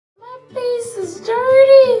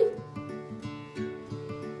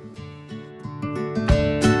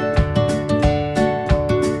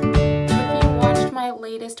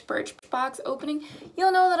Birchbox opening,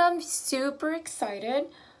 you'll know that I'm super excited.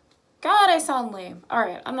 God, I sound lame.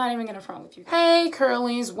 Alright, I'm not even gonna front with you. Hey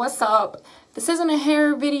curlies, what's up? This isn't a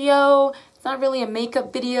hair video. It's not really a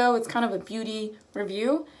makeup video. It's kind of a beauty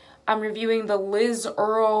review. I'm reviewing the Liz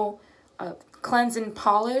Earle Cleanse and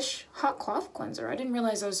Polish Hot Cloth Cleanser. I didn't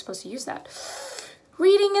realize I was supposed to use that.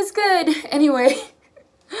 Reading is good. Anyway,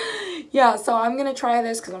 yeah, so I'm gonna try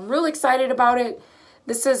this because I'm really excited about it.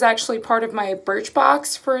 This is actually part of my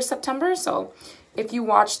Birchbox for September, so if you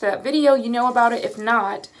watched that video, you know about it. If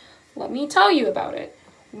not, let me tell you about it.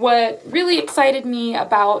 What really excited me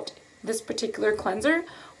about this particular cleanser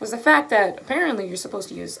was the fact that apparently you're supposed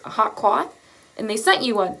to use a hot cloth, and they sent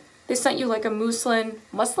you one. They sent you like a muslin?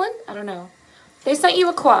 I don't know. They sent you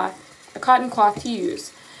a cloth, a cotton cloth to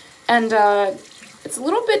use. And it's a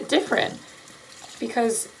little bit different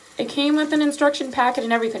because it came with an instruction packet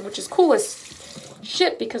and everything, which is cool as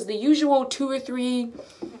shit because the usual 2 or 3,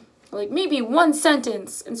 like maybe 1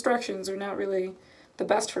 sentence instructions are not really the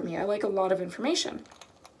best for me. I like a lot of information.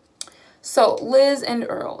 So, Liz and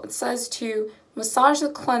Earle. It says to massage the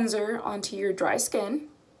cleanser onto your dry skin.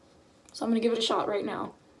 So I'm going to give it a shot right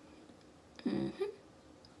now.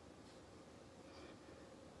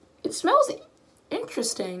 It smells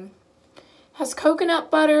interesting. It has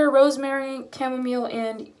coconut butter, rosemary, chamomile,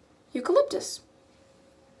 and eucalyptus.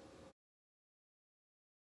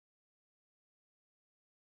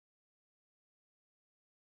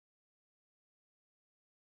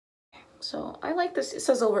 So I like this. It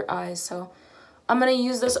says over eyes, so I'm gonna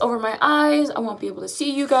use this over my eyes. I won't be able to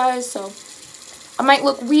see you guys, so I might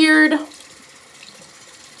look weird.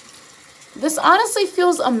 This honestly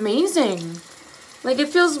feels amazing. Like, it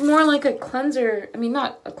feels more like a cleanser. I mean,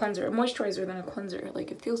 not a cleanser, a moisturizer than a cleanser.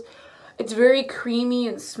 Like, it feels, it's very creamy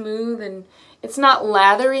and smooth, and it's not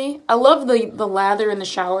lathery. I love the lather in the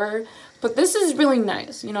shower, but this is really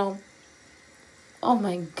nice, you know. Oh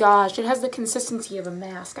my gosh, it has the consistency of a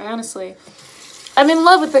mask. I'm in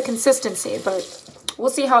love with the consistency, but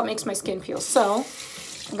we'll see how it makes my skin feel. So,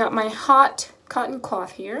 I got my hot cotton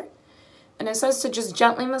cloth here, and it says to just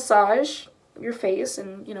gently massage your face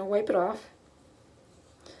and, you know, wipe it off.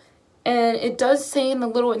 And it does say in the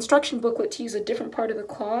little instruction booklet to use a different part of the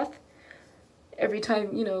cloth every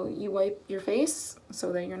time, you know, you wipe your face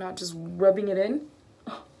so that you're not just rubbing it in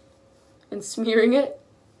and smearing it.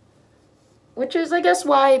 Which is, I guess,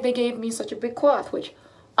 why they gave me such a big cloth, which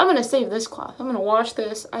I'm going to save this cloth. I'm going to wash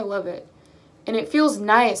this. I love it. And it feels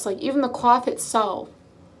nice. Like, even the cloth itself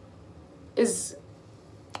is,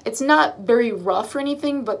 it's not very rough or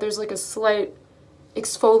anything, but there's like a slight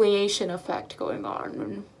exfoliation effect going on.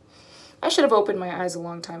 And I should have opened my eyes a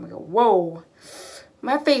long time ago. Whoa.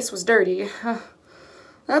 My face was dirty.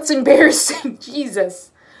 That's embarrassing.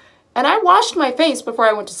 Jesus. And I washed my face before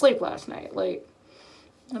I went to sleep last night. Like,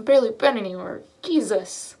 I've barely been anywhere.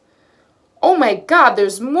 Jesus. Oh my God,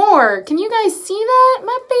 there's more. Can you guys see that?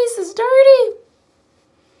 My face is dirty.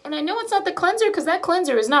 And I know it's not the cleanser because that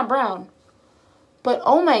cleanser is not brown. But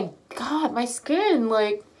oh my God, my skin,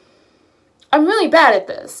 like, I'm really bad at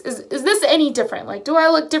this. Is this any different? Like, do I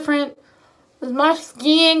look different? Is my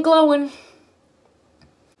skin glowing?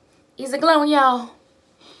 Is it glowing, y'all?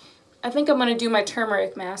 I think I'm going to do my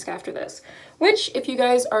turmeric mask after this. Which, if you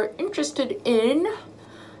guys are interested in,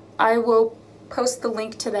 I will post the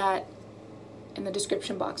link to that in the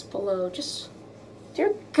description box below. Just,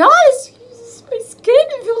 dear God, my skin,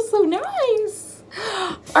 it feels so nice.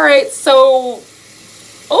 Alright, so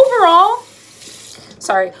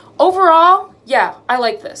overall, yeah, I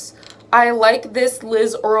like this. I like this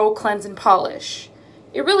Liz Earle Cleanse and Polish.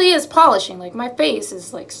 It really is polishing. Like, my face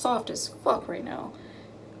is like soft as fuck right now.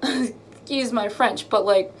 Excuse my French, but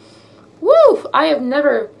like, woo, I have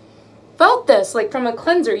never felt this like from a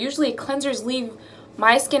cleanser. Usually cleansers leave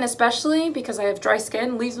my skin, especially because I have dry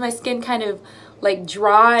skin, leaves my skin kind of like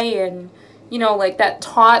dry and, you know, like that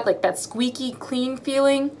taut, like that squeaky clean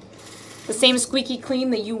feeling. The same squeaky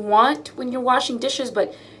clean that you want when you're washing dishes,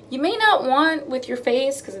 but you may not want with your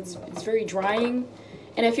face because it's very drying.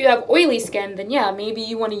 And if you have oily skin, then yeah, maybe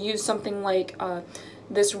you want to use something like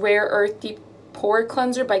this Rare Earth Deep Pore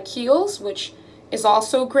Cleanser by Kiehl's, which is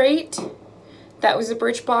also great. That was a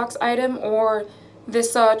Birchbox item. Or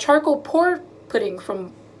this charcoal pore pudding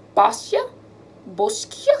from Boscia?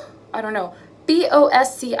 I don't know.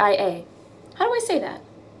 B-O-S-C-I-A. How do I say that?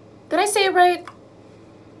 Did I say it right?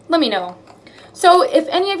 Let me know. So if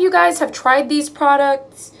any of you guys have tried these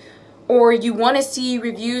products or you want to see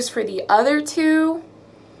reviews for the other two,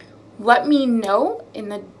 let me know in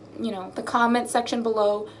the, you know, the comment section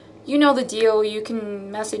below. You know the deal. You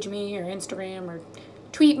can message me or Instagram or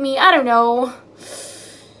tweet me. I don't know.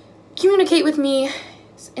 Communicate with me.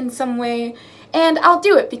 in some way, and I'll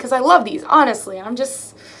do it because I love these, honestly.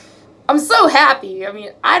 I'm so happy. I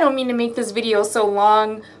mean, I don't mean to make this video so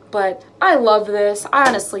long, but I love this. I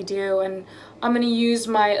honestly do, and I'm going to use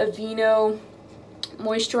my Aveeno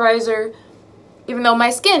moisturizer, even though my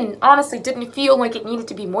skin honestly didn't feel like it needed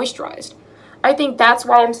to be moisturized. I think that's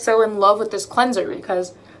why I'm so in love with this cleanser,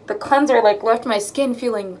 because the cleanser like left my skin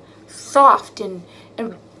feeling soft, and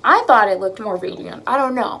I thought it looked more radiant. I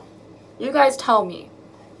don't know. You guys tell me.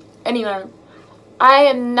 Anyway, I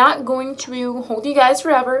am not going to hold you guys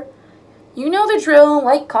forever. You know the drill.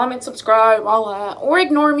 Like, comment, subscribe, all that. Or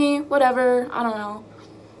ignore me, whatever. I don't know.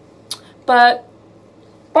 But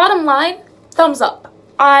bottom line, thumbs up.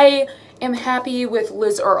 I am happy with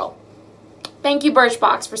Liz Earle. Thank you,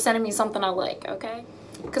 Birchbox, for sending me something I like, okay?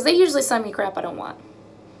 Because they usually send me crap I don't want.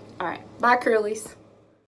 Alright, bye, curlies.